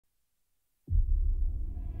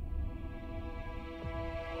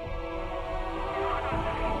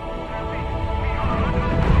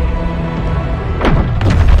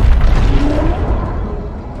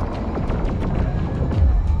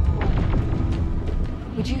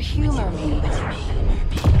Would you humor me?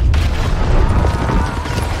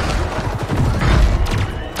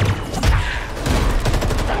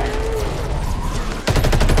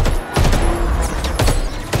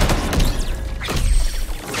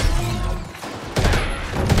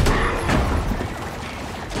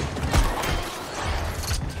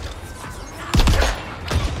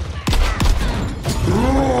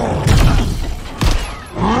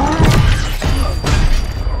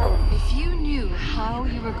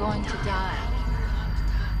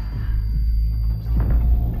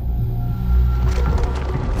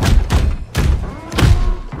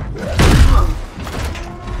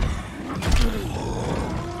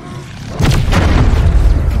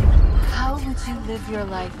 Live your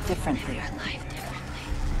life differently.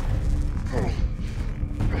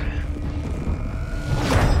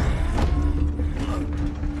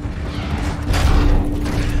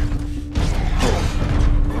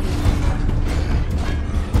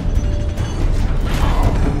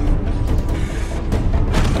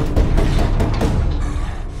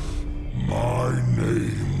 My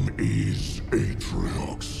name is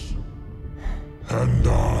Atriox, and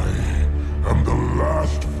I am the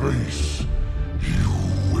last face you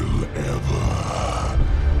will ever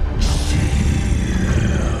see.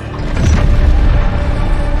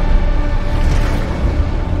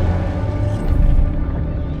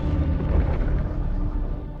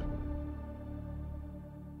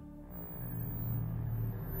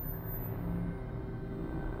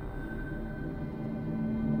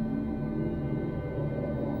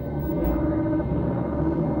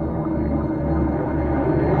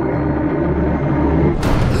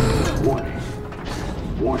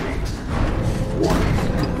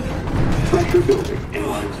 Pressure building in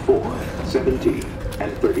lines 4, 17,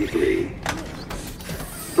 and 33.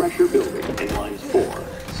 Pressure building in lines 4,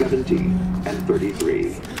 17, and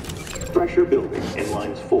 33. Pressure building in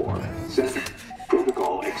lines 4, 7.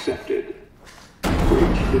 Protocol accepted.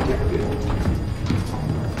 Breach detected.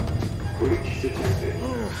 Breach detected.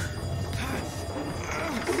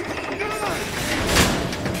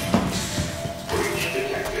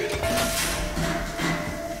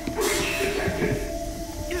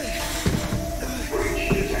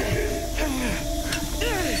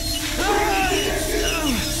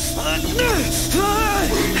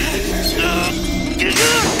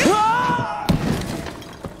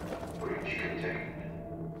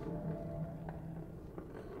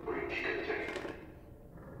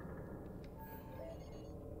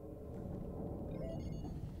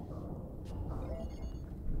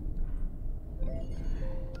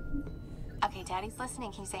 Okay, Daddy's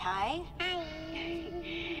listening. Can you say hi? Hi.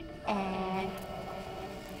 And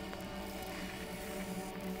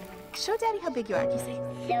show Daddy how big you are. Can you say?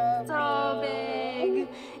 So big.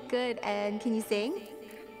 Good. And can you sing?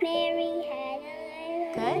 Mary had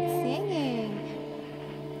a Good singing.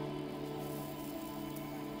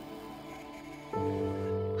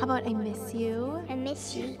 How about I miss you? I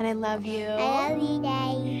miss you. And I love you. I love you,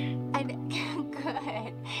 Daddy.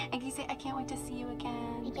 Good. And can you say, I can't wait to see you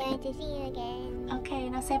again? I can't wait to see you again. Okay,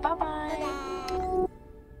 now say bye-bye. Bye.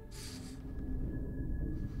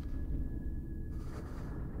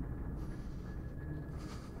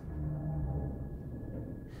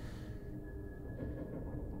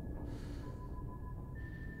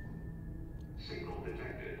 Signal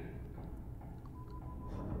detected.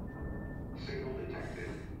 Signal detected.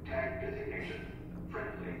 Tag designation.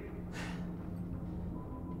 Friendly.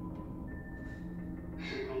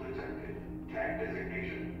 Signal detected. Tag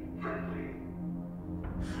designation. Friendly.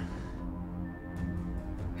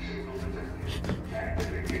 Signal detected. Tag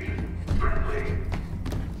designation. Friendly.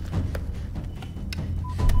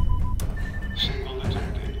 Signal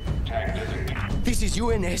detected. Tag designation. This is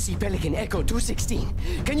UNSC Pelican Echo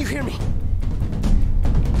 216. Can you hear me?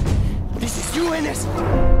 This is UNSC.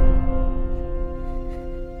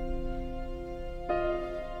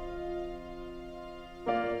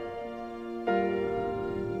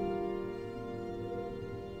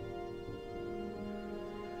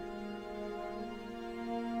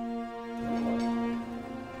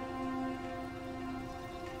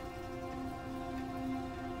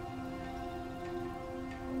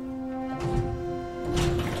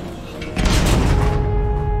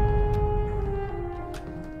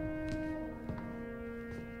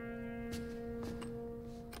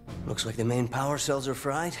 Looks like the main power cells are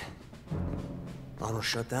fried. Auto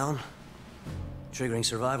shut down. Triggering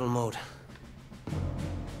survival mode.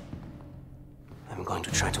 I'm going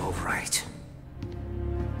to try to overwrite.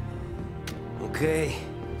 Okay.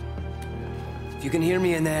 If you can hear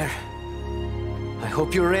me in there, I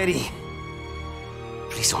hope you're ready.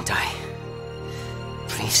 Please don't die.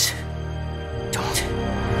 Please don't.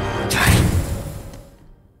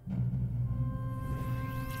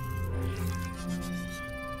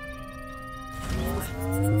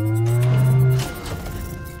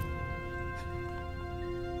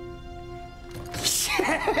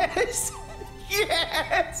 Yes!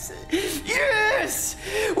 Yes! Yes!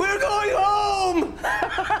 We're going home!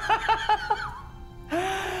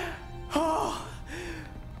 Oh,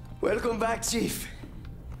 welcome back, Chief.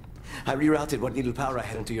 I rerouted what little power I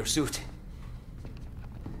had into your suit.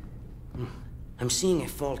 I'm seeing a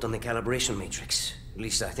fault on the calibration matrix. At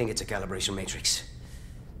least I think it's a calibration matrix.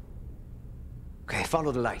 Okay,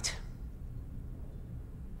 follow the light.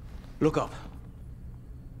 Look up.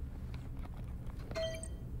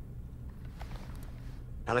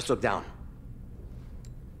 Now let's look down.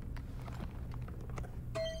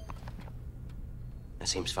 That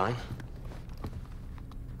seems fine.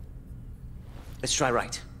 Let's try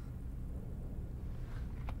right.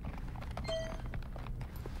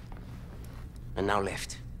 And now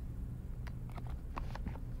left.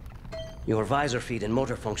 Your visor feed and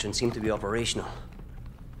motor function seem to be operational.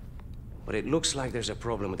 But it looks like there's a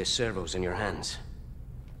problem with the servos in your hands.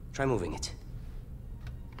 Try moving it.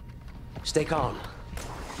 Stay calm.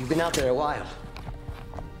 You've been out there a while.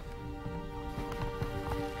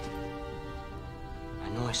 I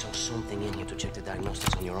know I saw something in here to check the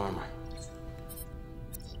diagnostics on your armor.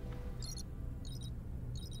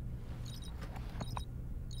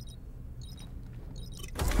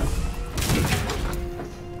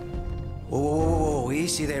 Whoa,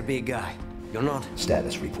 easy there, big guy. You're not...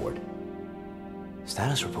 Status report.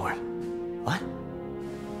 Status report? What?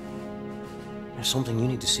 There's something you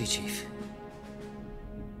need to see, Chief.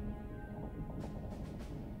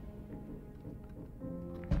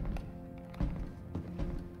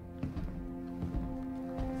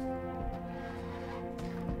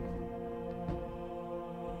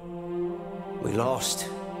 We lost.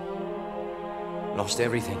 Lost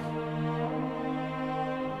everything.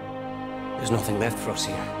 There's nothing left for us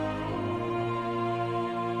here.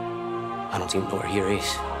 I don't even know where here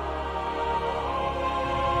is.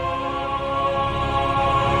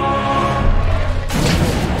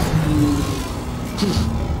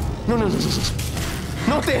 No.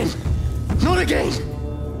 Not then! Not again!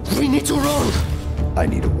 We need to run! I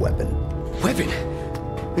need a weapon. Weapon?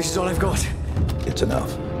 This is all I've got. It's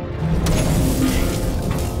enough.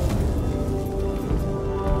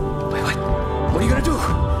 Wait, what? What are you gonna do?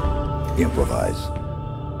 Improvise.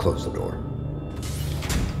 Close the door.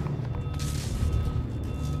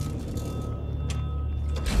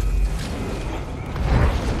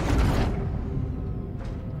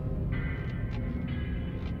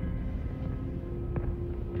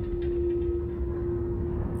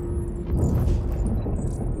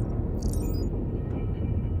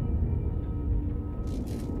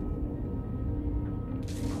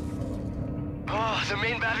 Oh, the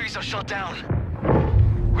main batteries are shut down.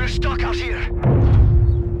 We're stuck out here.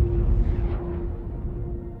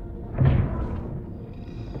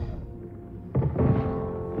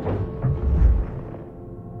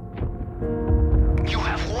 You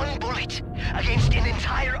have one bullet against an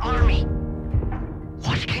entire army.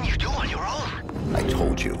 What can you do on your own? I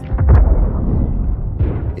told you.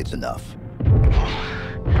 It's enough.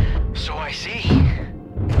 So I see.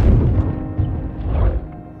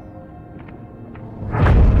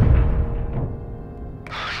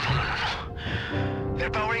 They're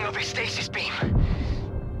powering up a stasis beam.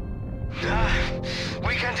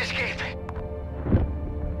 We can't escape.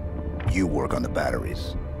 You work on the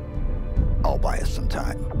batteries. I'll buy us some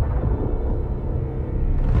time.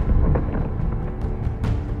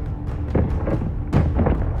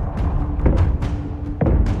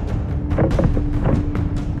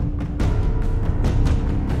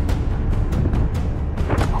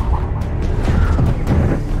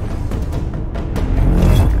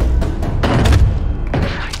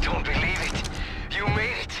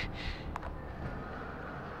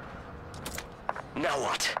 Now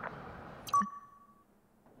what?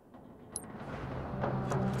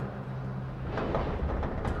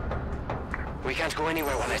 We can't go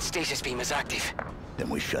anywhere while that stasis beam is active. Then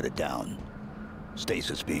we shut it down.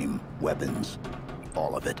 Stasis beam, weapons,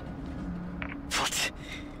 all of it. But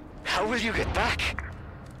how will you get back?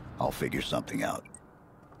 I'll figure something out.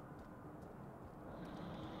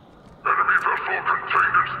 Enemy vessel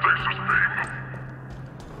contained in stasis beam.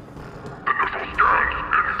 Initial scans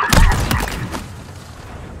inconclusive.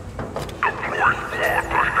 Deploy squad to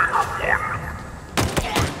Hangar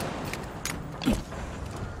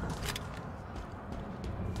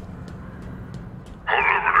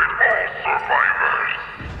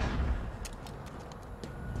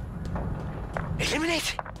 1.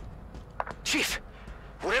 Eliminate? Chief,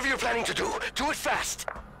 whatever you're planning to do it fast.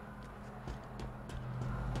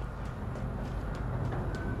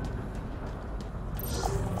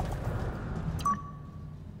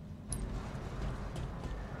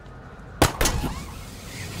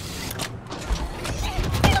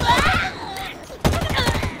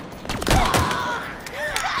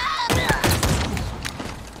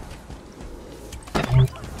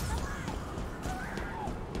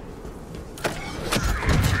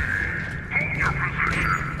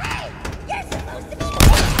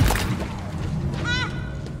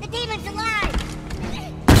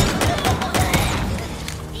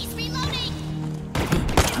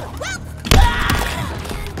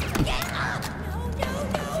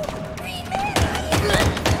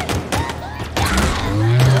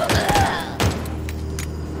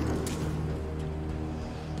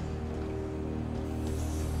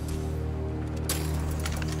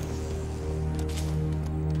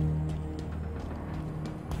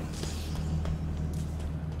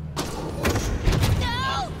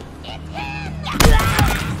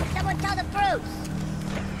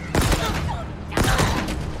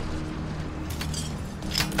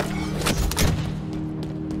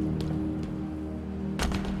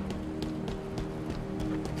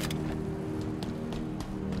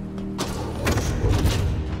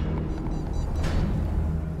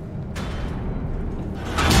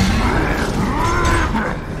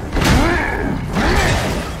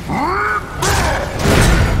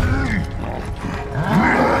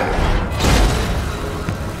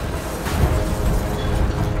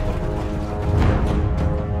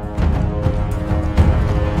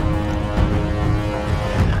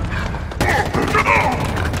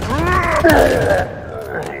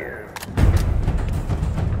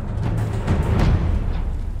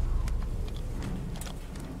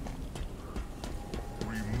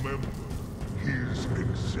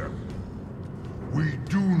 We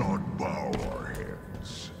do not bow our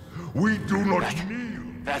heads. We do not kneel.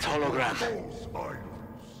 That hologram. False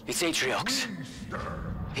idols. It's Atriox. We stand.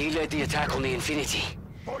 He led the attack on the Infinity.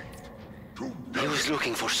 Fight. He was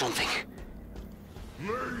looking for something. Lay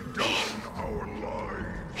down our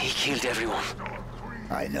lives. He killed everyone.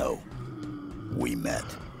 I know. We met.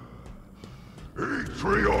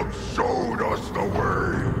 Atriox showed us the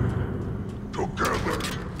way. Together,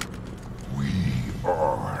 we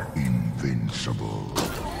are invincible.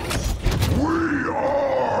 We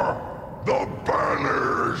are the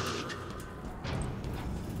Banished.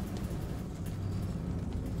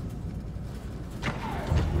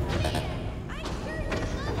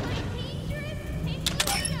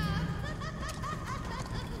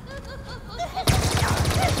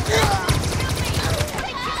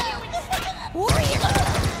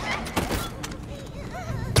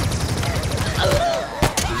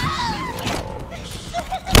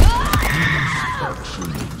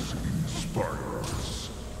 Actions inspire us.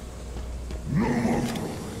 No more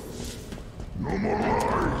lies. No more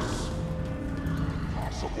lies.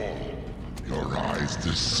 Impossible. Your eyes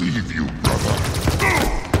deceive you, brother.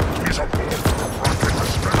 He's a bull.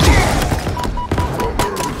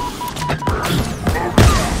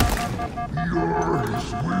 Yours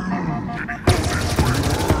will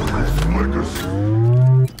legacy.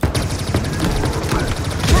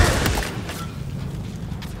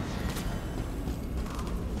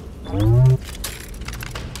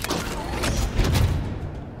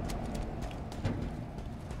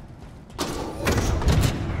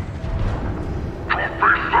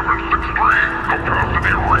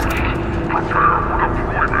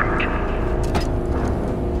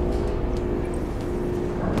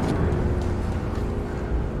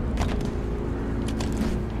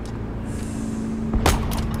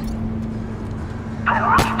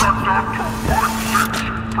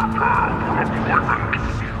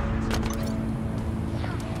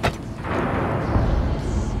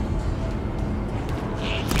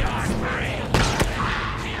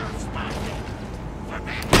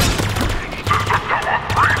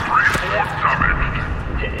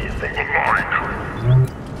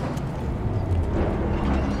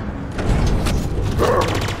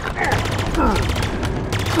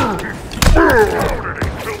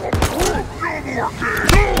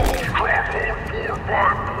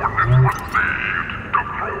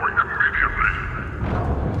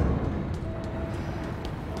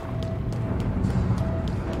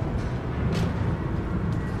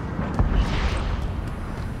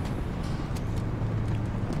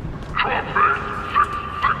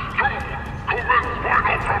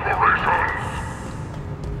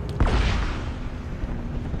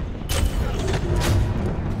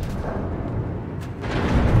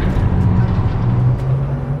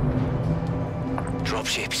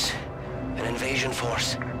 Dropships. An invasion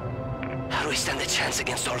force. How do we stand a chance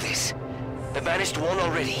against all this? The Banished won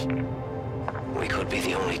already. We could be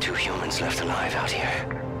the only two humans left alive out here.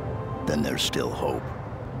 Then there's still hope.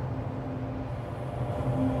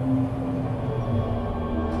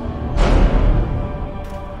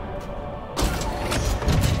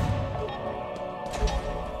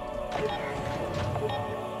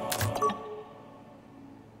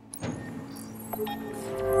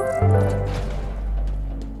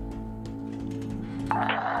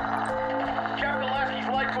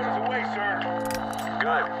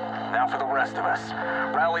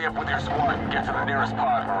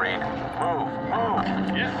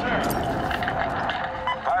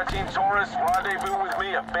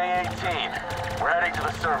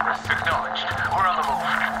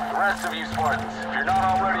 Spartans, if you're not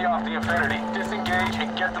already off the Infinity, disengage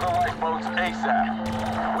and get to the lifeboats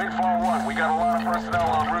ASAP. Windfall 1, we got a lot of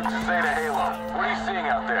personnel en route to Zeta Halo. What are you seeing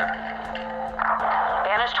out there?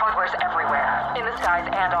 Banished hardware's everywhere, in the skies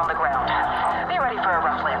and on the ground. Be ready for a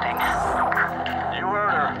rough landing. You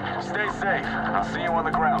heard her. Stay safe. I'll see you on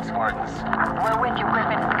the ground, Spartans. We're with you,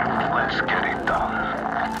 Griffin. Let's get it done.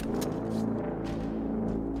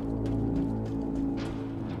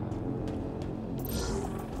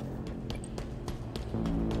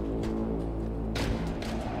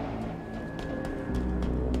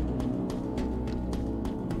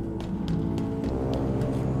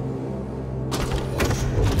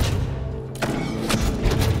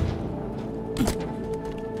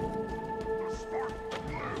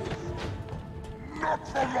 Not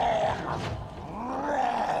for long!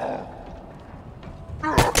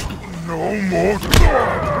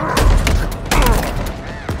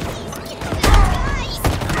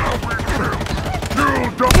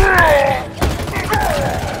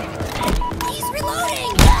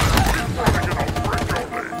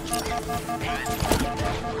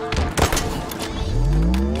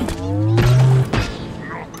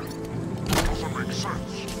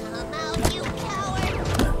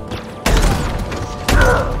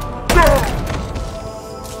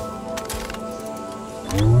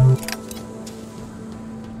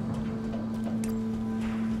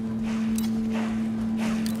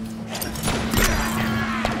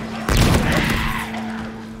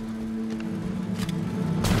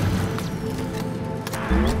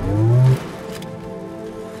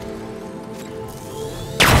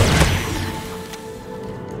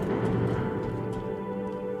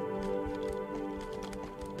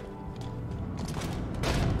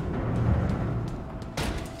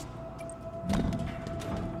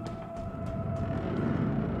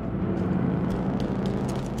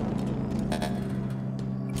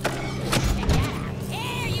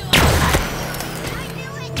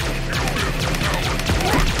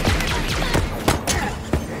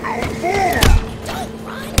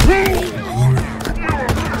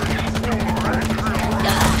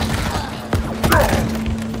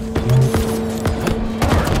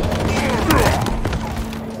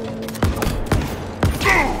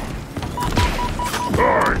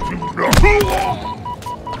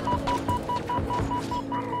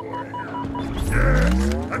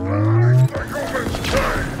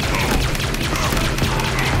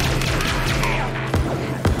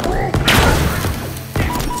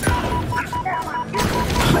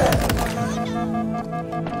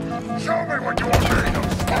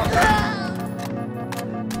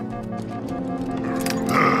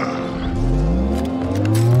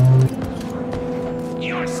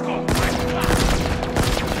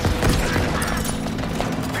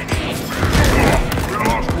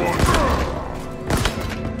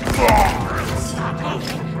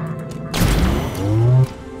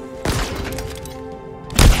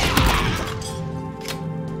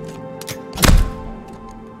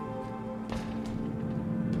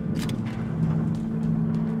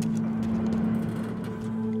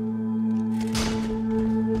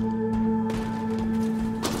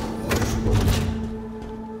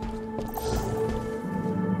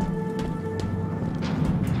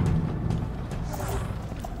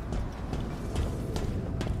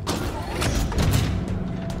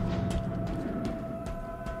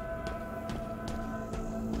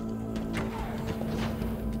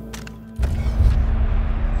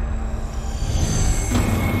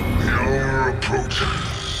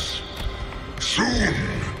 approaches. Soon,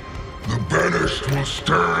 the Banished will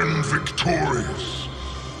stand victorious.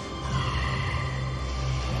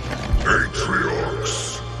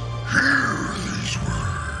 Patriarchs, hear these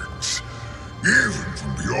words. Even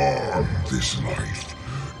from beyond this life,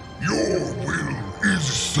 your will is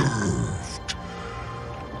served.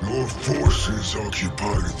 Your forces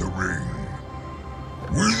occupy the ring.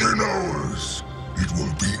 Within hours, it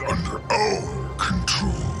will be under our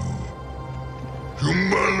control.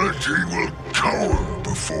 Humanity will cower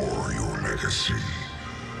before your legacy.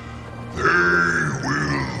 They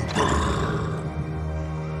will burn.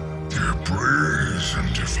 Their praise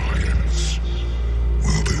and defiance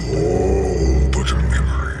will be all but a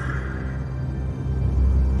memory.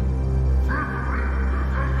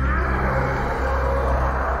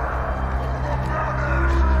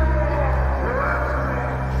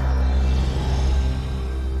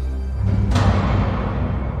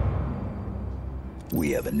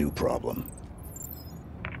 We have a new problem.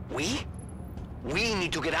 We? We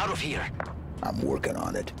need to get out of here. I'm working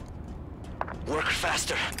on it. Work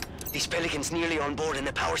faster. These Pelicans nearly on board and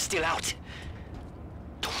the power's still out.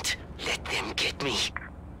 Don't let them get me.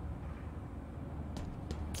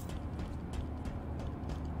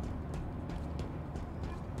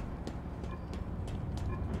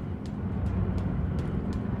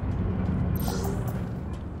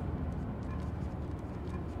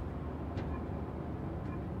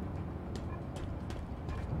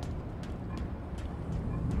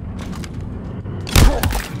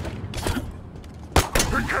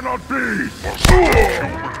 It cannot be!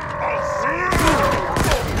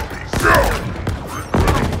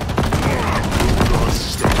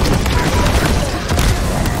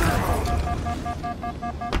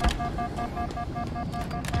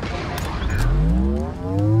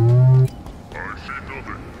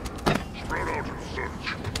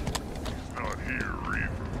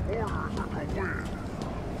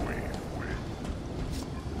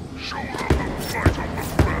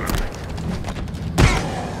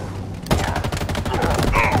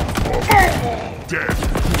 Dead.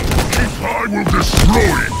 I will destroy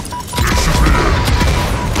it. This is the end.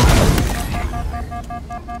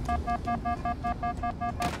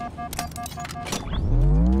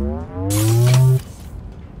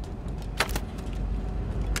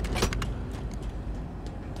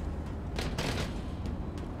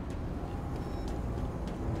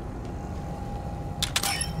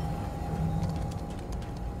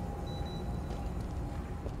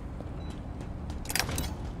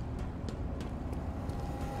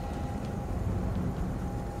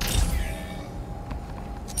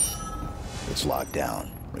 It's locked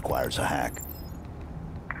down. Requires a hack.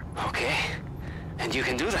 Okay. And you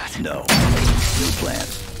can do that? No. New plan.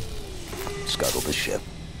 Scuttle the ship.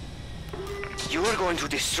 You are going to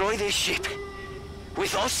destroy this ship?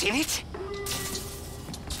 With us in it?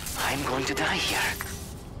 I'm going to die here.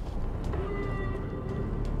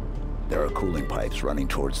 There are cooling pipes running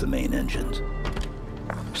towards the main engines.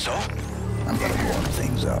 So? I'm gonna warm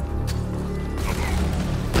things up.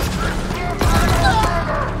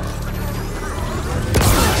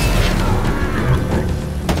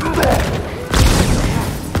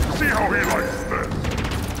 See how he likes this.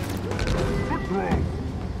 Good throw.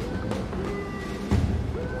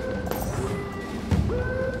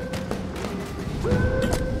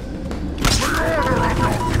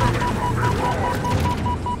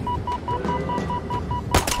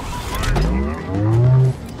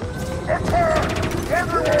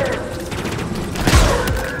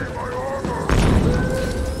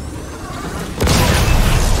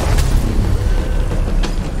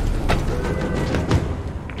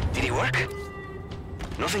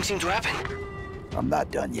 Nothing seemed to happen. I'm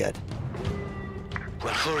not done yet.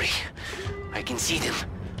 Well, hurry. I can see them.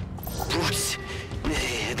 Brutes.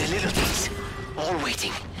 The little things. All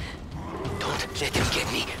waiting. Don't let them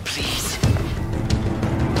get me, please.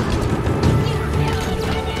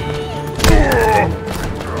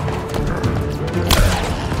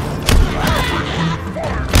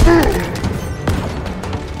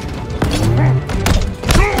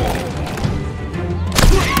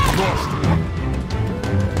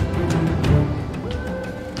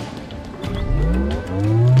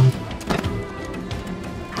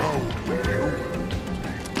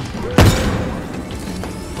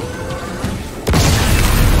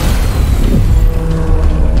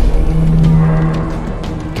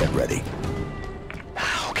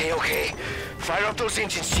 Fire up those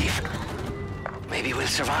engines, Chief. Maybe we'll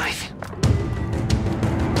survive.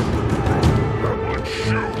 Let's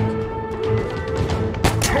shoot.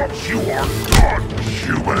 You are done,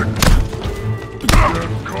 human. Death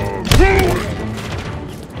comes.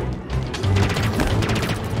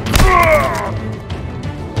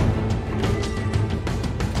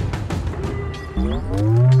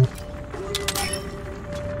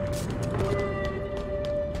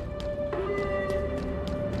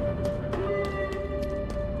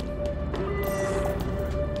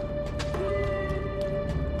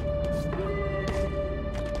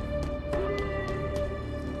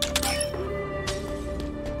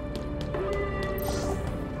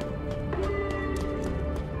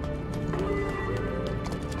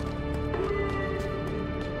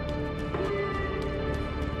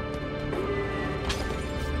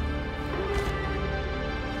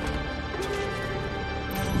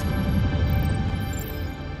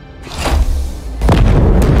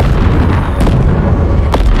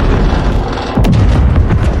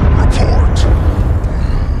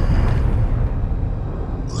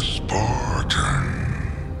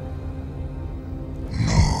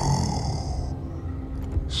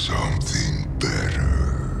 Something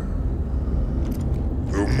better.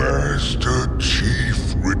 The Master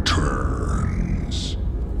Chief returns.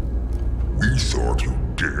 We thought you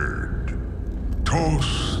dead,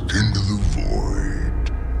 tossed into the void.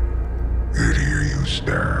 Yet here you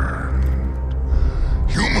stand.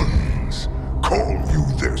 Humans call you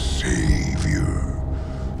their savior.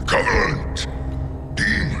 Covenant,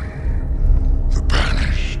 demon, the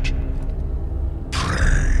Banished.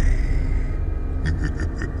 Pray.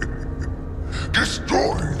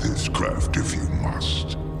 Destroy this craft if you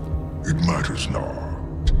must. It matters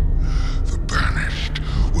not. The Banished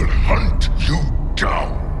will hunt you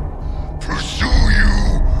down, pursue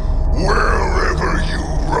you wherever you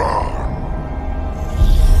run.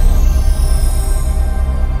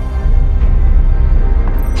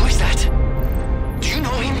 Who is that? Do you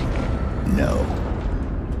know him? No.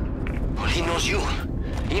 Well, he knows you.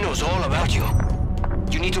 He knows all about you.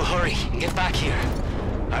 You need to hurry and get back here.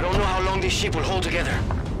 I don't know how long this ship will hold together.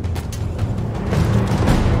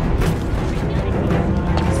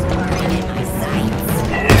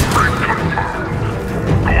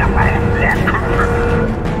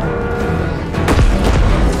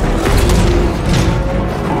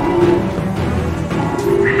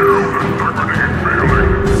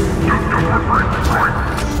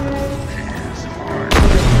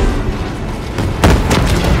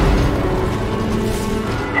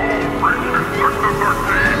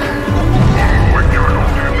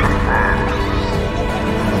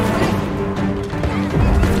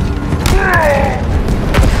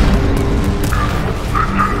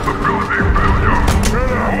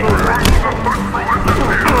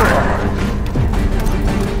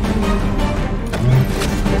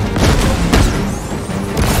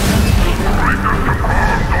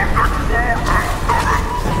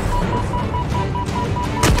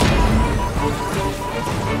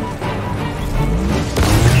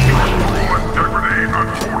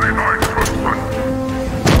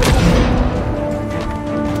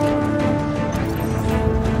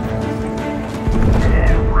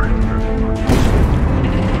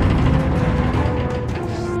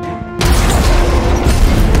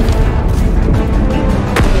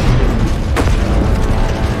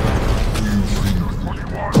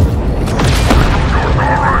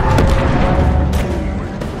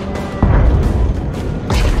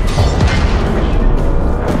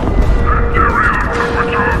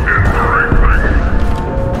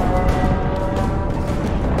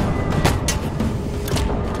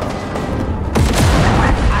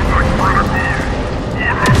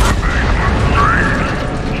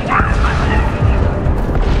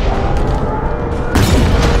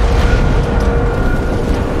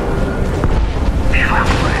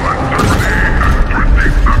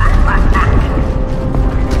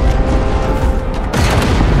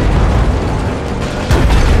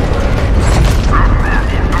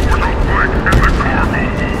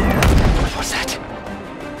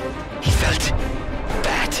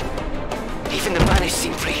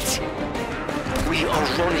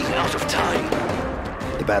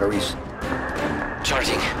 Batteries?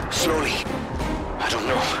 Charging. Slowly. I don't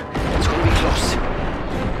know. It's gonna be close.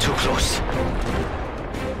 Too close.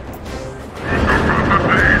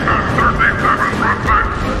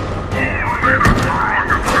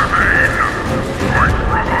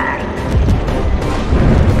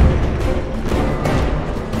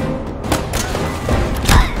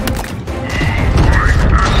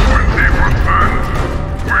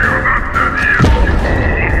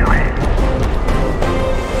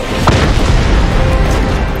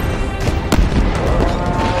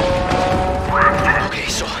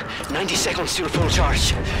 Seconds till full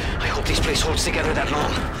charge. I hope this place holds together that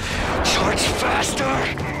long. Charge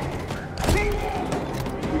faster!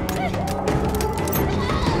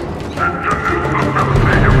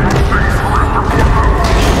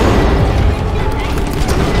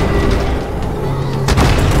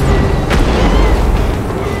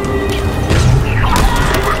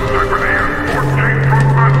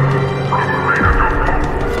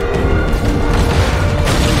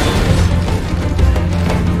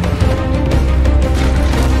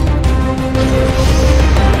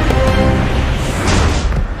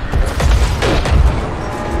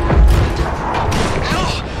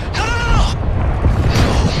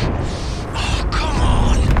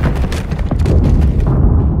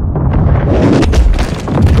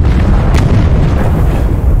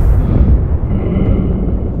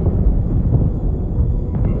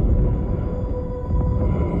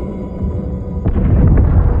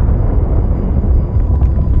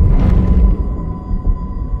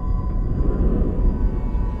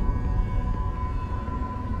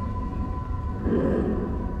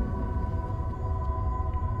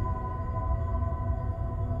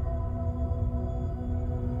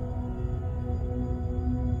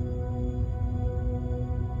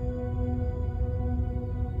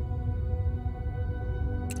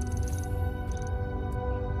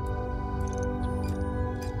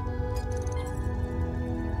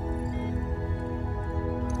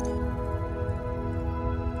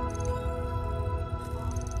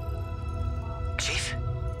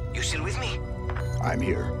 I'm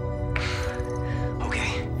here.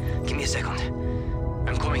 Okay, give me a second.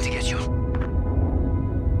 I'm coming to get you.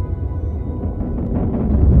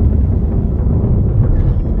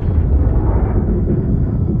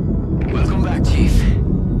 Welcome back, Chief.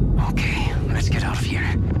 Okay, let's get out of here.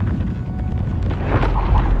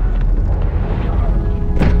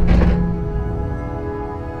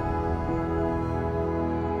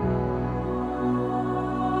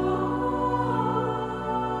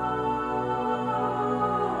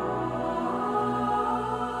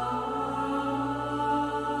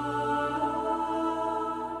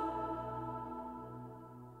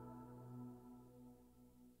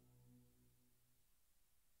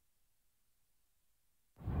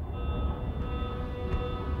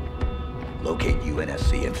 Locate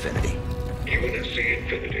UNSC Infinity. UNSC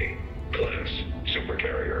Infinity. Class,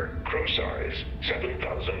 Supercarrier. Crew size,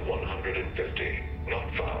 7,150.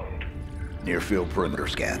 Not found. Near-field perimeter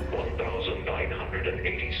scan.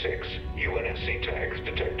 1,986. UNSC tags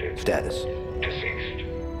detected. Status. Deceased.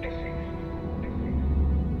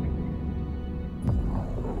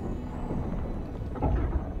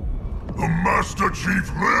 The Master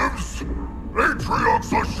Chief lives?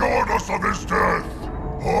 Atriox assured us of his death.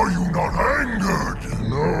 Are you not angered?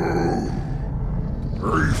 No.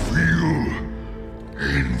 I feel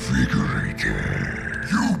invigorated.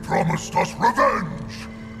 You promised us revenge,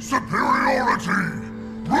 superiority,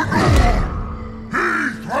 renewal. He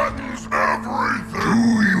threatens everything. Do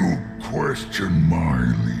you question my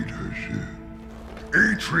leadership?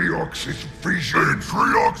 Atriox's vision.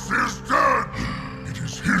 Atriox is dead. It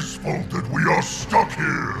is his fault that we are stuck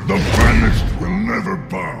here. The Banished will never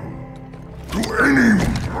bow to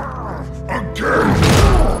anyone again.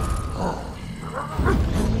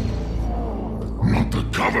 Not the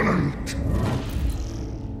Covenant.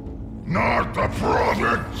 Not the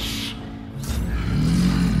Prophets.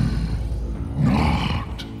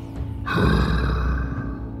 Not her.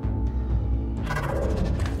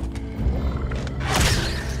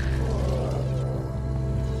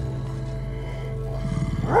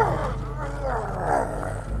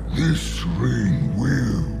 This ring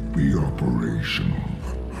will be operational.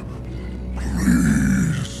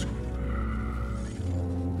 Please.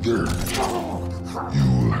 There. You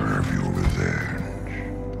will have your revenge.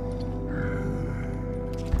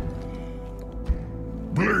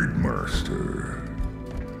 Blade Master.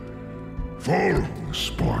 Follow the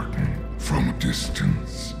Spartan from a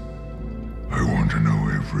distance. I want to know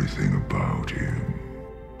everything about him.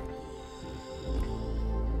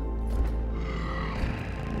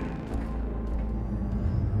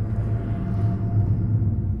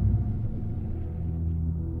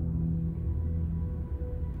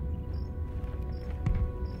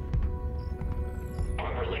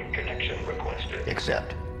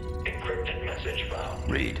 Accept. Encrypted message found.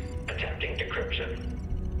 Read. Attempting decryption.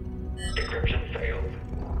 Decryption failed.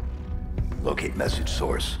 Locate message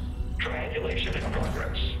source. Triangulation in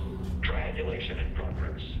progress. Triangulation in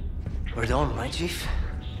progress. We're done, right, Chief?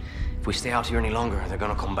 If we stay out here any longer, they're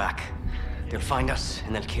gonna come back. They'll find us,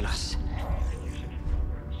 and they'll kill us.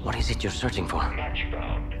 What is it you're searching for? Match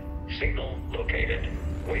found. Signal located.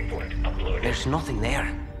 Waypoint uploaded. There's nothing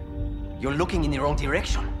there. You're looking in the wrong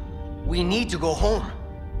direction. We need to go home.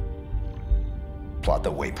 Plot the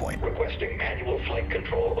waypoint. Requesting manual flight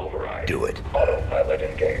control override. Do it. Autopilot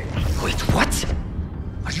engaged. Wait, what?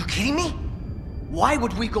 Are you kidding me? Why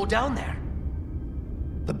would we go down there?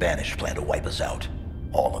 The Banished plan to wipe us out.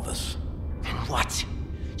 All of us. And what?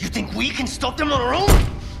 You think we can stop them on our own?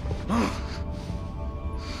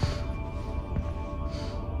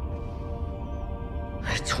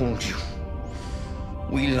 I told you.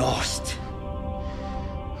 We lost.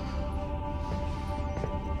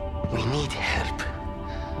 We need help,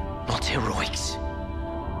 not heroics.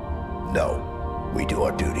 No. We do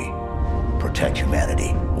our duty. Protect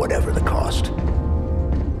humanity, whatever the cost.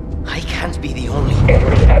 I can't be the only...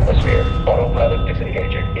 Entering atmosphere. Autopilot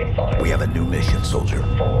disengaging in 5. We have a new mission, soldier.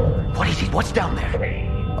 4. What is it? What's down there? 3.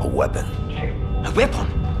 A weapon. 2. A weapon?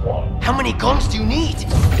 1. How many guns do you need?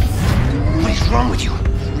 What is wrong with you?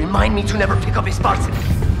 Remind me to never pick up a Spartan.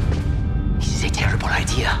 This is a terrible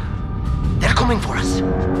idea. They're coming for us.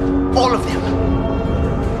 All of them.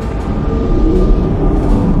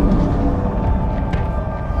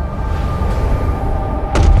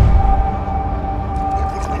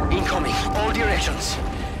 Incoming. All directions.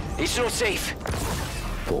 It's not safe.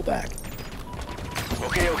 Pull back.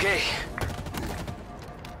 Okay, okay.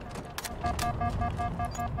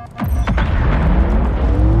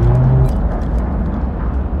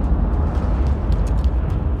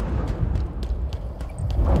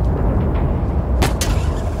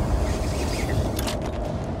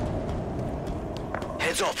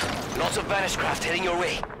 Lots of Banished craft heading your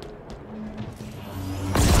way.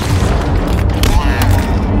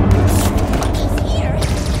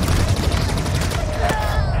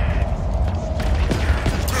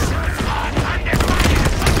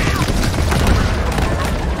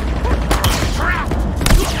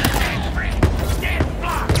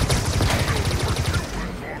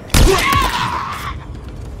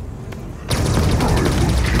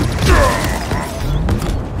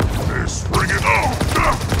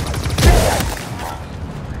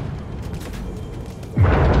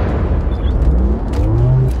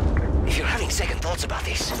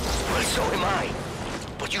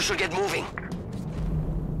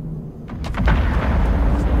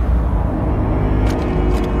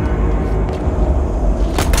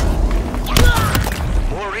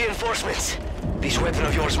 This weapon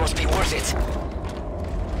of yours must be worth it.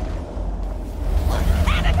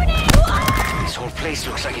 This whole place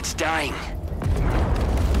looks like it's dying.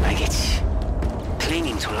 Like it's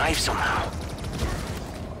clinging to life somehow.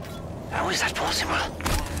 How is that possible?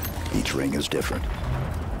 Each ring is different.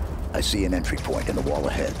 I see an entry point in the wall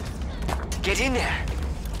ahead. Get in there.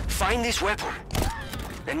 Find this weapon.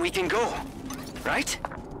 Then we can go. Right?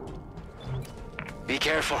 Be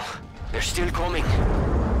careful. They're still coming.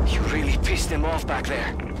 You really pissed them off back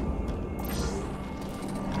there.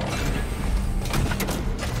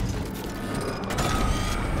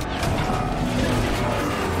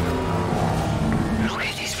 Look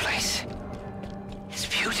at this place. It's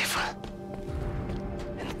beautiful.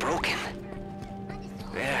 And broken.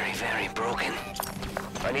 Very, very broken.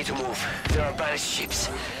 I need to move. There are Banished ships.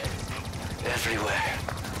 Everywhere.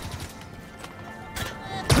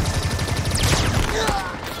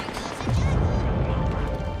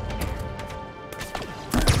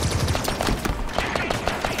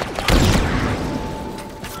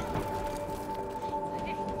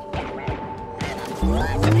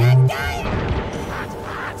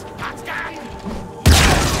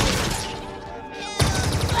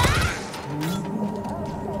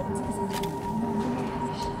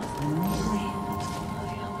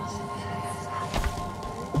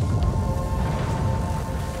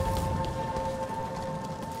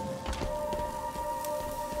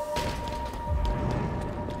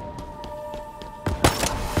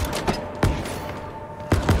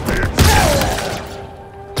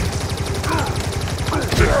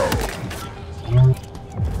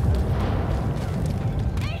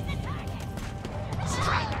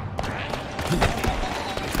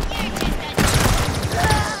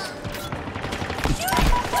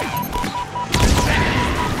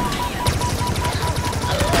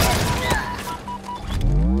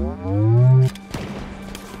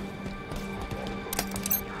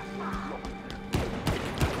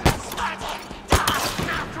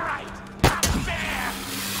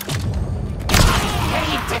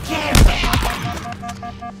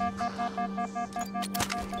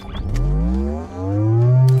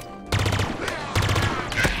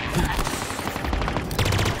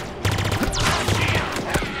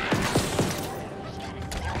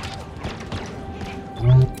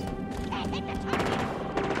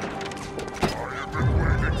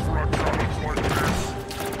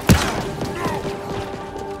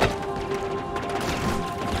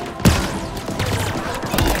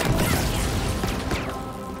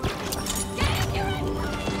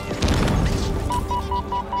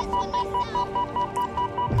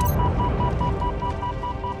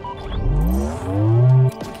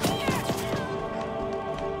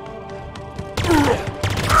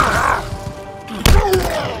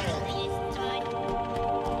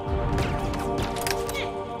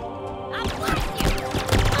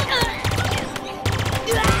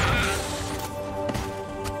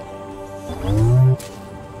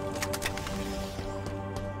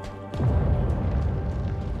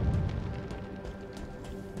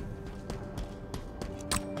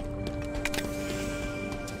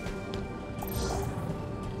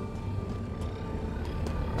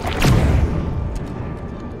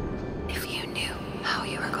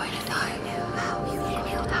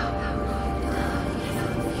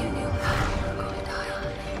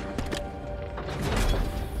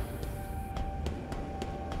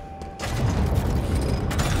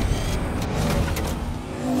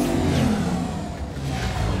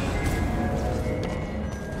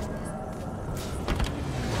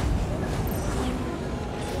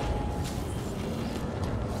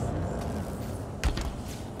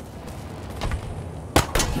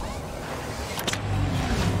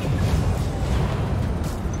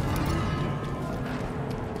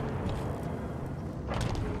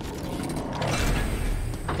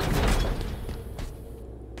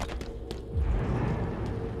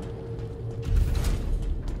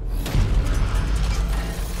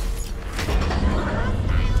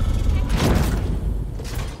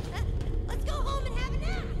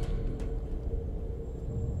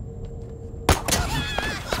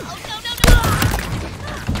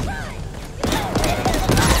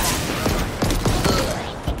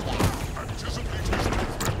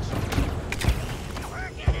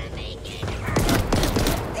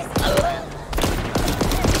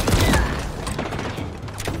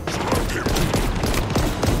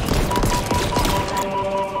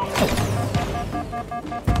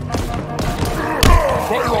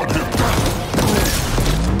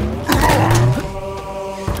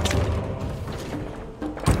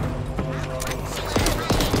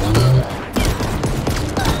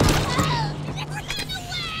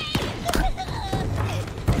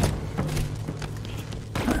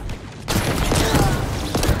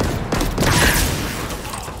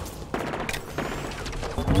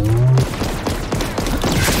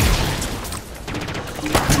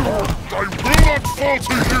 I will not fall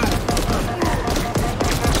to you!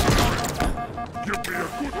 Give me a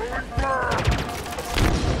good big burn!